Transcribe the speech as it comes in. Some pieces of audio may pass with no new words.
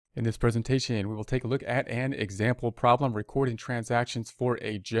In this presentation, we will take a look at an example problem recording transactions for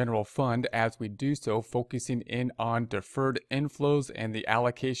a general fund. As we do so, focusing in on deferred inflows and the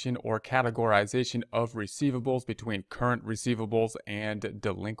allocation or categorization of receivables between current receivables and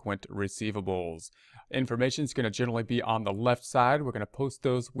delinquent receivables. Information is going to generally be on the left side. We're going to post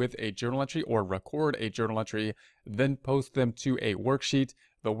those with a journal entry or record a journal entry, then post them to a worksheet.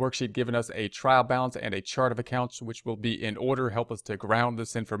 The worksheet giving us a trial balance and a chart of accounts, which will be in order, help us to ground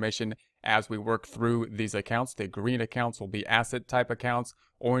this information as we work through these accounts. The green accounts will be asset type accounts,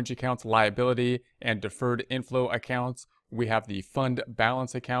 orange accounts, liability, and deferred inflow accounts. We have the fund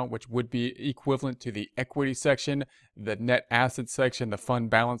balance account, which would be equivalent to the equity section, the net asset section, the fund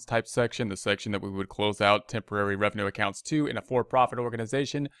balance type section, the section that we would close out temporary revenue accounts to in a for-profit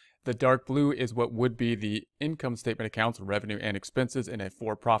organization. The dark blue is what would be the income statement accounts, revenue and expenses in a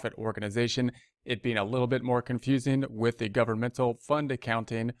for-profit organization. It being a little bit more confusing with the governmental fund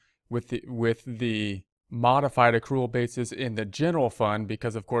accounting with the modified accrual basis in the general fund,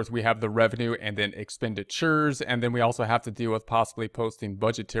 because of course we have the revenue and then expenditures, and then we also have to deal with possibly posting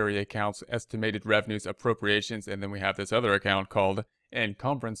budgetary accounts, estimated revenues, appropriations, and then we have this other account called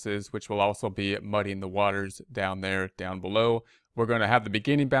encumbrances, which will also be muddying the waters down there, down below. We're going to have the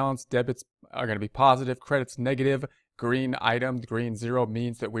beginning balance. Debits are going to be positive, credits negative. Green item, green 0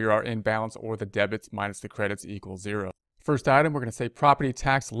 means that we are in balance, or the debits minus the credits equals 0. First item, we're going to say property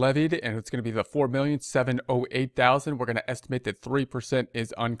tax levied, and it's going to be the $4,708,000. We're going to estimate that 3%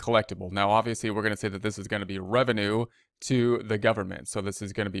 is uncollectible. Now, obviously, we're going to say that this is going to be revenue to the government. So this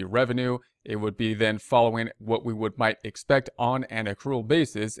is going to be revenue. It would be then following what we might expect on an accrual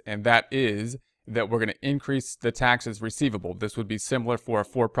basis, and that is that we're going to increase the taxes receivable. This would be similar for a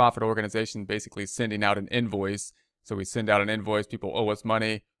for-profit organization, basically sending out an invoice. So we send out an invoice, people owe us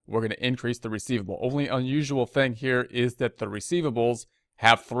money. We're going to increase the receivable. Only unusual thing here is that the receivables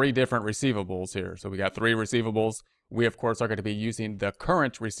have 3 different receivables here. So we got 3 receivables. We, of course, are going to be using the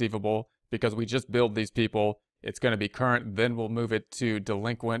current receivable because we just billed these people. It's going to be current. Then we'll move it to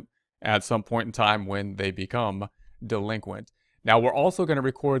delinquent at some point in time when they become delinquent. Now, we're also going to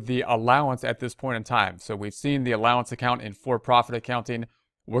record the allowance at this point in time. So we've seen the allowance account in for-profit accounting.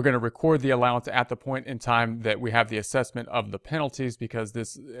 We're going to record the allowance at the point in time that we have the assessment of the penalties, because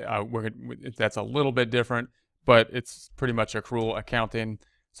this that's a little bit different, but it's pretty much accrual accounting.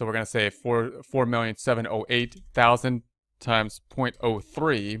 So we're going to say $4,708,000 times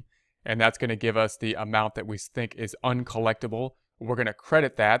 0.03, and that's going to give us the amount that we think is uncollectible. We're going to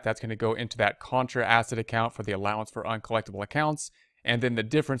credit that. That's going to go into that contra asset account for the allowance for uncollectible accounts. And then the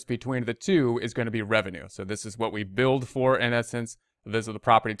difference between the two is going to be revenue. So this is what we billed for in essence. These are the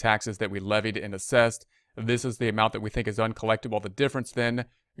property taxes that we levied and assessed. This is the amount that we think is uncollectible. The difference then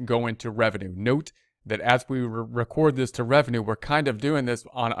go into revenue. Note that as we record this to revenue, we're kind of doing this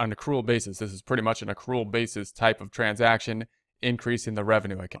on an accrual basis. This is pretty much an accrual basis type of transaction, increasing the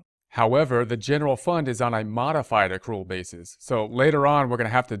revenue account. However, the general fund is on a modified accrual basis. So later on, we're going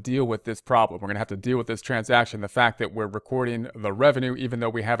to have to deal with this problem. We're going to have to deal with this transaction, the fact that we're recording the revenue even though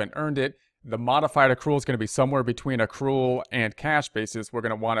we haven't earned it. The modified accrual is going to be somewhere between accrual and cash basis. We're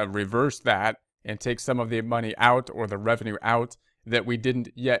going to want to reverse that and take some of the money out, or the revenue out, that we didn't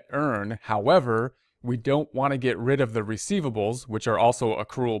yet earn. However, we don't want to get rid of the receivables, which are also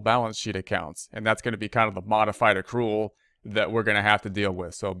accrual balance sheet accounts. And that's going to be kind of the modified accrual that we're going to have to deal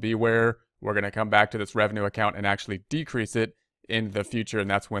with. So beware, we're going to come back to this revenue account and actually decrease it in the future.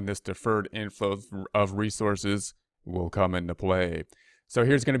 And that's when this deferred inflows of resources will come into play. So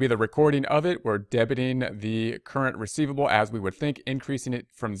here's going to be the recording of it. We're debiting the current receivable as we would think, increasing it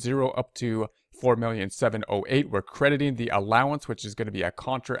from 0 up to $4,708,000. We're crediting the allowance, which is going to be a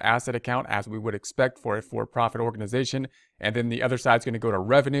contra asset account as we would expect for a for-profit organization. And then the other side is going to go to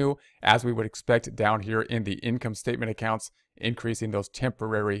revenue as we would expect down here in the income statement accounts, increasing those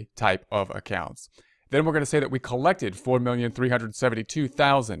temporary type of accounts. Then we're going to say that we collected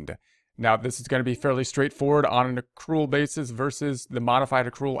 $4,372,000. Now, this is going to be fairly straightforward on an accrual basis versus the modified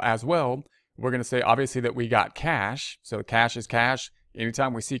accrual as well. We're going to say, obviously, that we got cash. So cash is cash.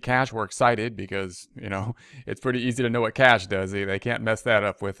 Anytime we see cash, we're excited because, it's pretty easy to know what cash does. They can't mess that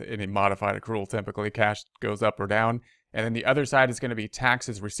up with any modified accrual. Typically, cash goes up or down. And then the other side is going to be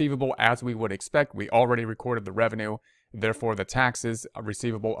taxes receivable, as we would expect. We already recorded the revenue. Therefore, the taxes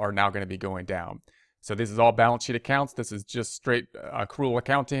receivable are now going to be going down. So this is all balance sheet accounts. This is just straight accrual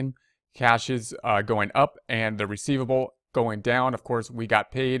accounting. Cash is going up and the receivable going down. Of course, we got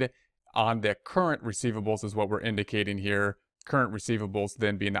paid on the current receivables is what we're indicating here. Current receivables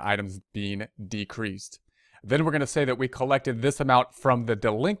then being the items being decreased. Then we're going to say that we collected this amount from the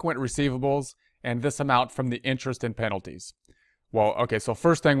delinquent receivables and this amount from the interest and penalties. Well, okay, so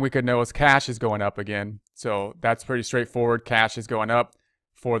first thing we could know is cash is going up again. So that's pretty straightforward. Cash is going up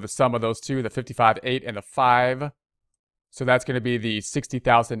for the sum of those two, the 55,800 and the 5. So that's going to be the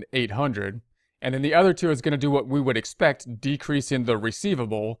 60,800. And then the other two is going to do what we would expect, decreasing the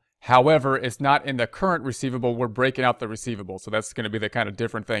receivable. However, it's not in the current receivable. We're breaking out the receivable. So that's going to be the kind of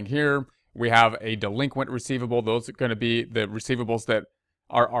different thing here. We have a delinquent receivable. Those are going to be the receivables that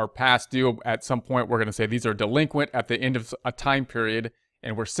are past due at some point. We're going to say these are delinquent at the end of a time period,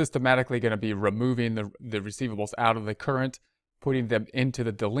 and we're systematically going to be removing the receivables out of the current, putting them into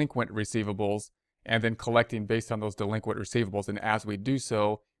the delinquent receivables, and then collecting based on those delinquent receivables. And as we do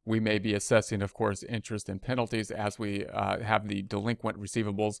so, we may be assessing, of course, interest and penalties as we have the delinquent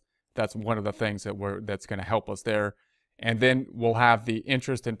receivables. That's one of the things that's going to help us there. And then we'll have the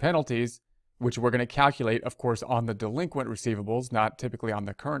interest and penalties, which we're going to calculate, of course, on the delinquent receivables, not typically on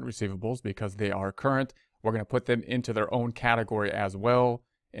the current receivables because they are current. We're going to put them into their own category as well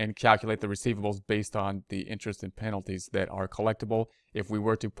and calculate the receivables based on the interest and penalties that are collectible. If we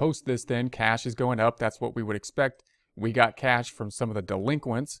were to post this, then cash is going up. That's what we would expect. We got cash from some of the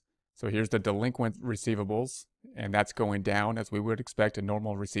delinquents. So here's the delinquent receivables, and that's going down as we would expect a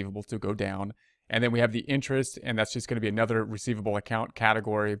normal receivable to go down. And then we have the interest, and that's just going to be another receivable account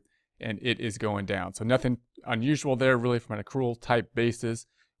category, and it is going down. So nothing unusual there really from an accrual type basis.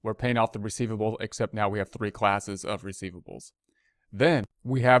 We're paying off the receivable, except now we have 3 classes of receivables. Then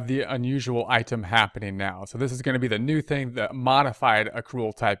we have the unusual item happening now. So this is going to be the new thing, the modified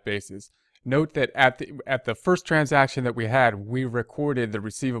accrual type basis. Note that at the first transaction that we had, we recorded the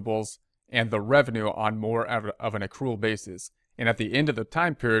receivables and the revenue on more of an accrual basis. And at the end of the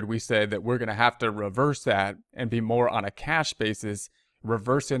time period, we said that we're going to have to reverse that and be more on a cash basis,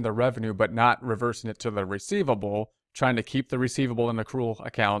 reversing the revenue, but not reversing it to the receivable, trying to keep the receivable in the accrual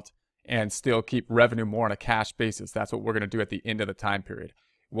account and still keep revenue more on a cash basis. That's what we're going to do at the end of the time period.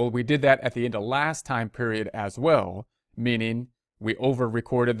 Well, we did that at the end of last time period as well, meaning we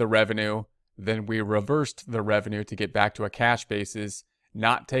over-recorded the revenue, then we reversed the revenue to get back to a cash basis,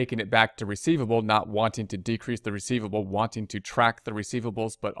 not taking it back to receivable, not wanting to decrease the receivable, wanting to track the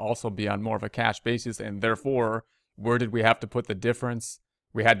receivables, but also be on more of a cash basis. And therefore, where did we have to put the difference?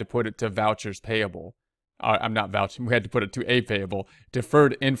 We had to put it to vouchers payable. I'm not vouching, we had to put it to a payable,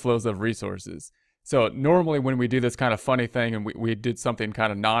 deferred inflows of resources. So normally when we do this kind of funny thing and we did something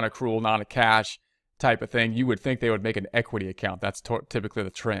kind of non-accrual, non-cash type of thing, you would think they would make an equity account. That's typically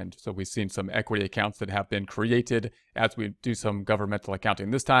the trend. So we've seen some equity accounts that have been created as we do some governmental accounting.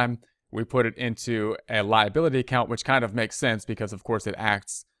 This time we put it into a liability account, which kind of makes sense because of course it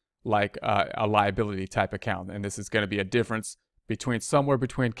acts like a liability type account. And this is going to be a difference between somewhere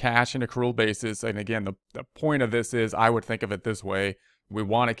between cash and accrual basis. And again, the point of this is, I would think of it this way. We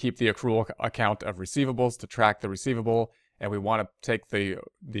want to keep the accrual account of receivables to track the receivable, and we want to take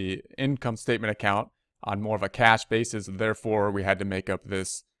the income statement account on more of a cash basis. Therefore, we had to make up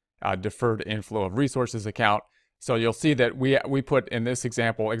this deferred inflow of resources account. So you'll see that we put in this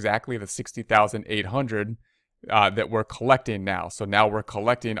example exactly the 60,800 that we're collecting now. So now we're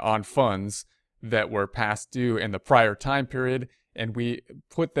collecting on funds that were past due in the prior time period, and we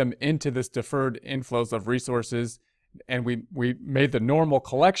put them into this deferred inflows of resources, and we made the normal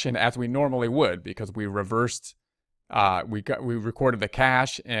collection as we normally would, because we reversed, we recorded the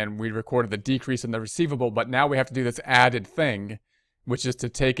cash and we recorded the decrease in the receivable. But now we have to do this added thing, which is to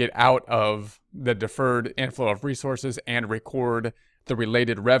take it out of the deferred inflow of resources and record the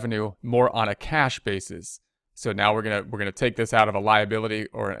related revenue more on a cash basis. So now we're gonna take this out of a liability,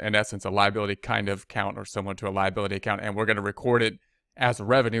 or in essence a liability kind of count or similar to a liability account, and we're going to record it as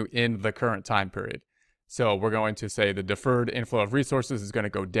revenue in the current time period. So we're going to say the deferred inflow of resources is going to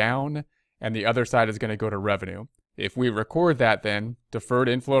go down and the other side is going to go to revenue. If we record that, then deferred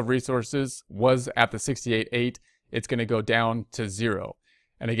inflow of resources was at the 68.8, it's going to go down to 0.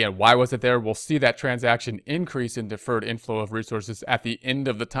 And again, why was it there? We'll see that transaction increase in deferred inflow of resources at the end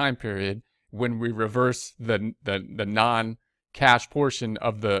of the time period when we reverse the non-cash portion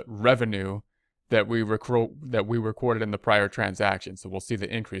of the revenue that we recorded in the prior transaction. So we'll see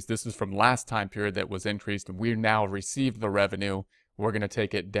the increase. This is from last time period that was increased. We now received the revenue. We're going to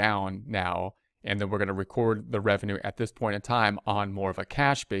take it down now, and then we're going to record the revenue at this point in time on more of a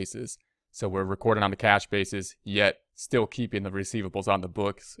cash basis. So we're recording on a cash basis, yet still keeping the receivables on the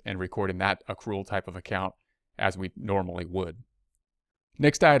books and recording that accrual type of account as we normally would.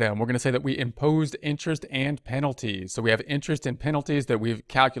 Next item, we're going to say that we imposed interest and penalties. So we have interest and penalties that we've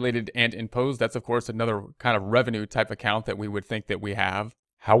calculated and imposed. That's, of course, another kind of revenue type account that we would think that we have.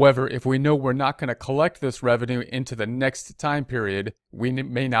 However, if we know we're not going to collect this revenue into the next time period, we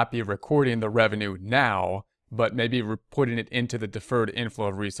may not be recording the revenue now, but maybe we're putting it into the deferred inflow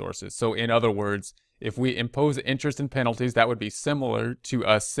of resources. So in other words, if we impose interest and penalties, that would be similar to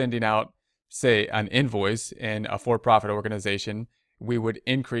us sending out, say, an invoice in a for-profit organization. We would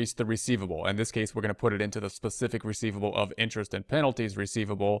increase the receivable. In this case, we're going to put it into the specific receivable of interest and penalties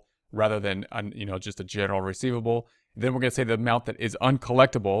receivable rather than just a general receivable. Then we're going to say the amount that is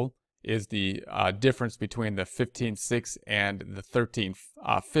uncollectible is the difference between the 15.6 and the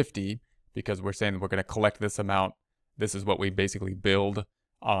 13.50, because we're saying we're going to collect this amount. This is what we basically billed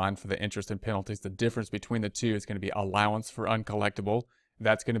on for the interest and penalties. The difference between the two is going to be allowance for uncollectible.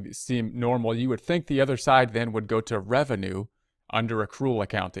 That's going to seem normal. You would think the other side then would go to revenue under accrual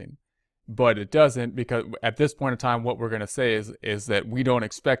accounting, but it doesn't, because at this point in time, what we're going to say is that we don't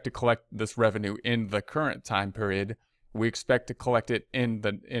expect to collect this revenue in the current time period. We expect to collect it in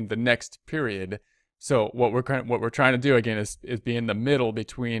the next period. So what we're trying to do again is be in the middle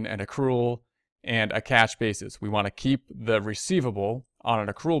between an accrual and a cash basis. We want to keep the receivable on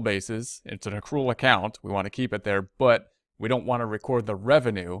an accrual basis. It's an accrual account. We want to keep it there, but we don't want to record the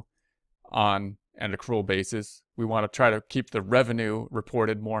revenue on an accrual basis. We want to try to keep the revenue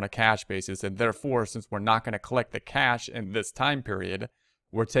reported more on a cash basis. And therefore, since we're not going to collect the cash in this time period,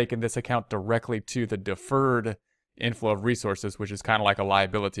 we're taking this account directly to the deferred inflow of resources, which is kind of like a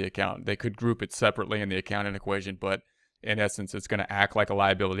liability account. They could group it separately in the accounting equation, but in essence, it's going to act like a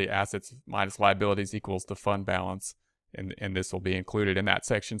liability. Assets minus liabilities equals the fund balance, and this will be included in that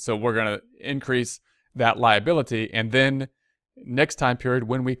section. So we're going to increase that liability, and then next time period,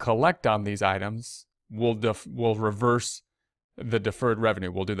 when we collect on these items, we'll reverse the deferred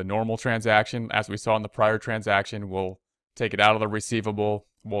revenue. We'll do the normal transaction as we saw in the prior transaction. We'll take it out of the receivable,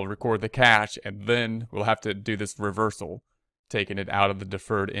 we'll record the cash, and then we'll have to do this reversal, taking it out of the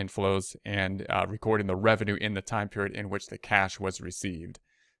deferred inflows and recording the revenue in the time period in which the cash was received.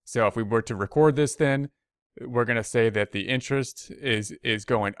 So if we were to record this, then we're going to say that the interest is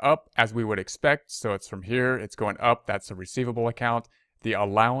going up as we would expect. So it's from here, it's going up. That's the receivable account. The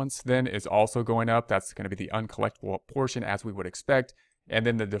allowance then is also going up. That's going to be the uncollectible portion as we would expect. And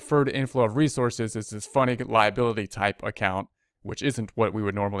then the deferred inflow of resources is this funny liability type account, which isn't what we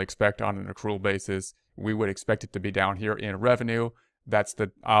would normally expect on an accrual basis. We would expect it to be down here in revenue. That's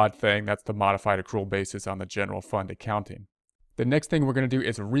the odd thing. That's the modified accrual basis on the general fund accounting. The next thing we're going to do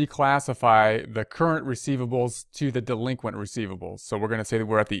is reclassify the current receivables to the delinquent receivables. So we're going to say that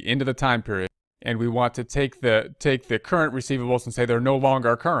we're at the end of the time period, and we want to take the current receivables and say they're no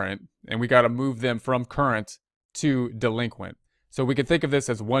longer current, and we got to move them from current to delinquent. So we could think of this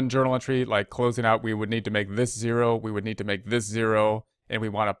as one journal entry, like closing out. We would need to make this 0, we would need to make this 0, and we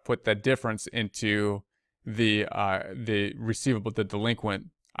want to put that difference into the receivable, the delinquent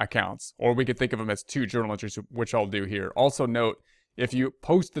accounts. Or we could think of them as two journal entries, which I'll do here. Also note, if you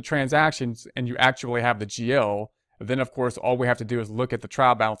post the transactions and you actually have the GL, then of course all we have to do is look at the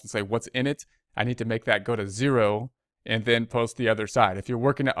trial balance and say what's in it. I need to make that go to 0 and then post the other side. If you're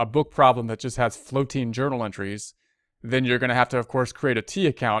working a book problem that just has floating journal entries, then you're going to have to, of course, create a T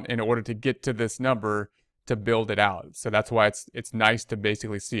account in order to get to this number to build it out. So that's why it's nice to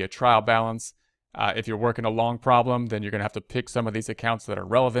basically see a trial balance. If you're working a long problem, then you're going to have to pick some of these accounts that are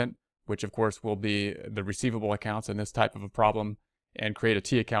relevant, which of course will be the receivable accounts in this type of a problem, and create a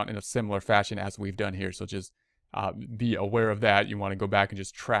T account in a similar fashion as we've done here. So just be aware of that. You want to go back and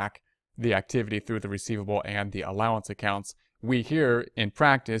just track the activity through the receivable and the allowance accounts. We here in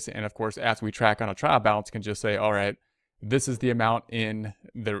practice, and of course as we track on a trial balance, can just say, all right, this is the amount in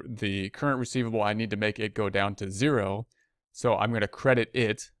the current receivable. I need to make it go down to 0. So I'm going to credit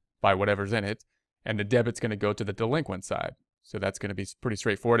it by whatever's in it, and the debit's going to go to the delinquent side. So that's going to be pretty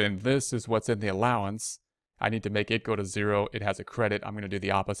straightforward. And this is what's in the allowance. I need to make it go to 0. It has a credit. I'm going to do the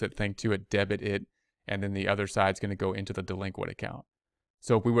opposite thing to it, debit it, and then the other side's going to go into the delinquent account.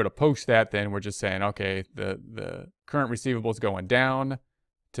 So if we were to post that, then we're just saying, okay, the current receivable is going down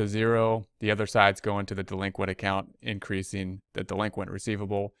to 0. The other side's going to the delinquent account, increasing the delinquent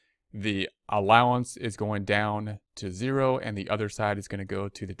receivable. The allowance is going down to 0, and the other side is going to go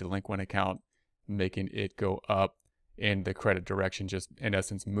to the delinquent account, making it go up in the credit direction, just in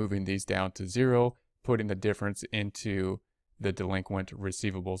essence moving these down to 0, putting the difference into the delinquent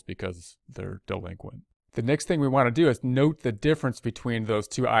receivables because they're delinquent. The next thing we want to do is note the difference between those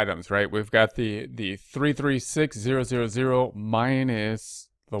two items, right? We've got the 336,000 minus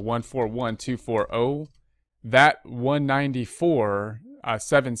the 141,240. That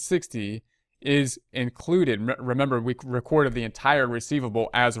 194,760 is included. Remember, we recorded the entire receivable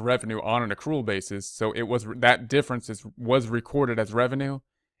as revenue on an accrual basis, so it was that difference was recorded as revenue.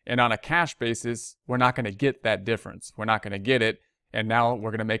 And on a cash basis, we're not going to get that difference. We're not going to get it. And now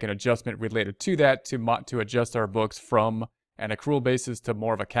we're going to make an adjustment related to that to adjust our books from an accrual basis to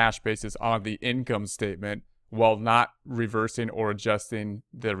more of a cash basis on the income statement, while not reversing or adjusting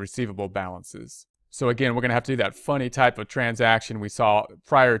the receivable balances. So again, we're going to have to do that funny type of transaction we saw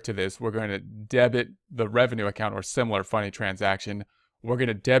prior to this. We're going to debit the revenue account, or similar funny transaction. We're going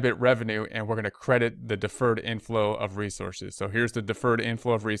to debit revenue and we're going to credit the deferred inflow of resources. So here's the deferred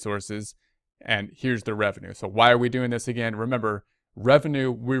inflow of resources and here's the revenue. So why are we doing this again? Remember,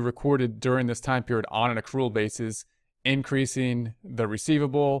 revenue we recorded during this time period on an accrual basis, increasing the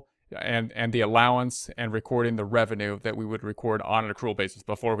receivable and the allowance, and recording the revenue that we would record on an accrual basis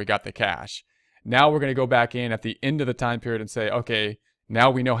before we got the cash. Now we're going to go back in at the end of the time period and say, okay, now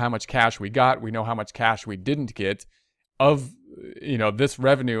we know how much cash we got, we know how much cash we didn't get. Of this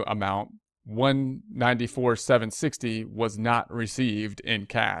revenue amount, $194,760 was not received in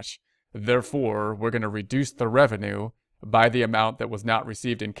cash. Therefore, we're going to reduce the revenue by the amount that was not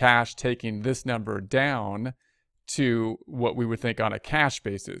received in cash, taking this number down to what we would think on a cash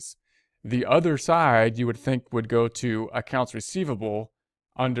basis. The other side you would think would go to accounts receivable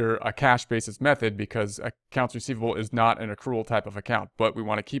under a cash basis method, because accounts receivable is not an accrual type of account, but we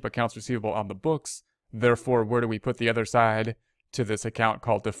want to keep accounts receivable on the books. Therefore, where do we put the other side? To this account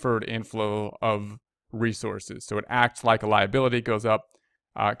called deferred inflow of resources. So it acts like a liability, goes up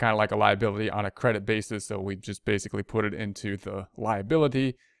kind of like a liability on a credit basis. So we just basically put it into the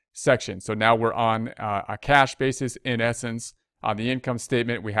liability section. So now we're on a cash basis. In essence, on the income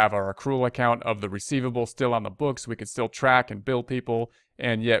statement, we have our accrual account of the receivable still on the books. We can still track and bill people,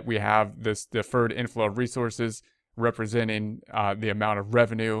 and yet we have this deferred inflow of resources representing the amount of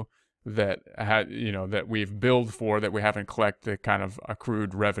revenue that that we've billed for that we haven't collected, the kind of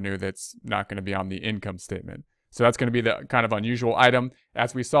accrued revenue that's not going to be on the income statement. So that's going to be the kind of unusual item.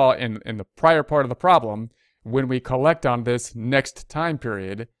 As we saw in the prior part of the problem, when we collect on this next time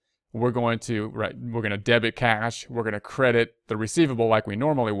period, we're going to debit cash, we're going to credit the receivable like we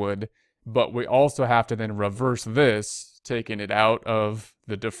normally would, but we also have to then reverse this, taking it out of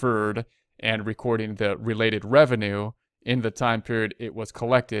the deferred and recording the related revenue in the time period it was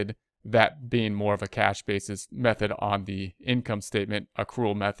collected, that being more of a cash basis method on the income statement,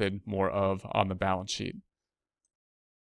 accrual method more of on the balance sheet.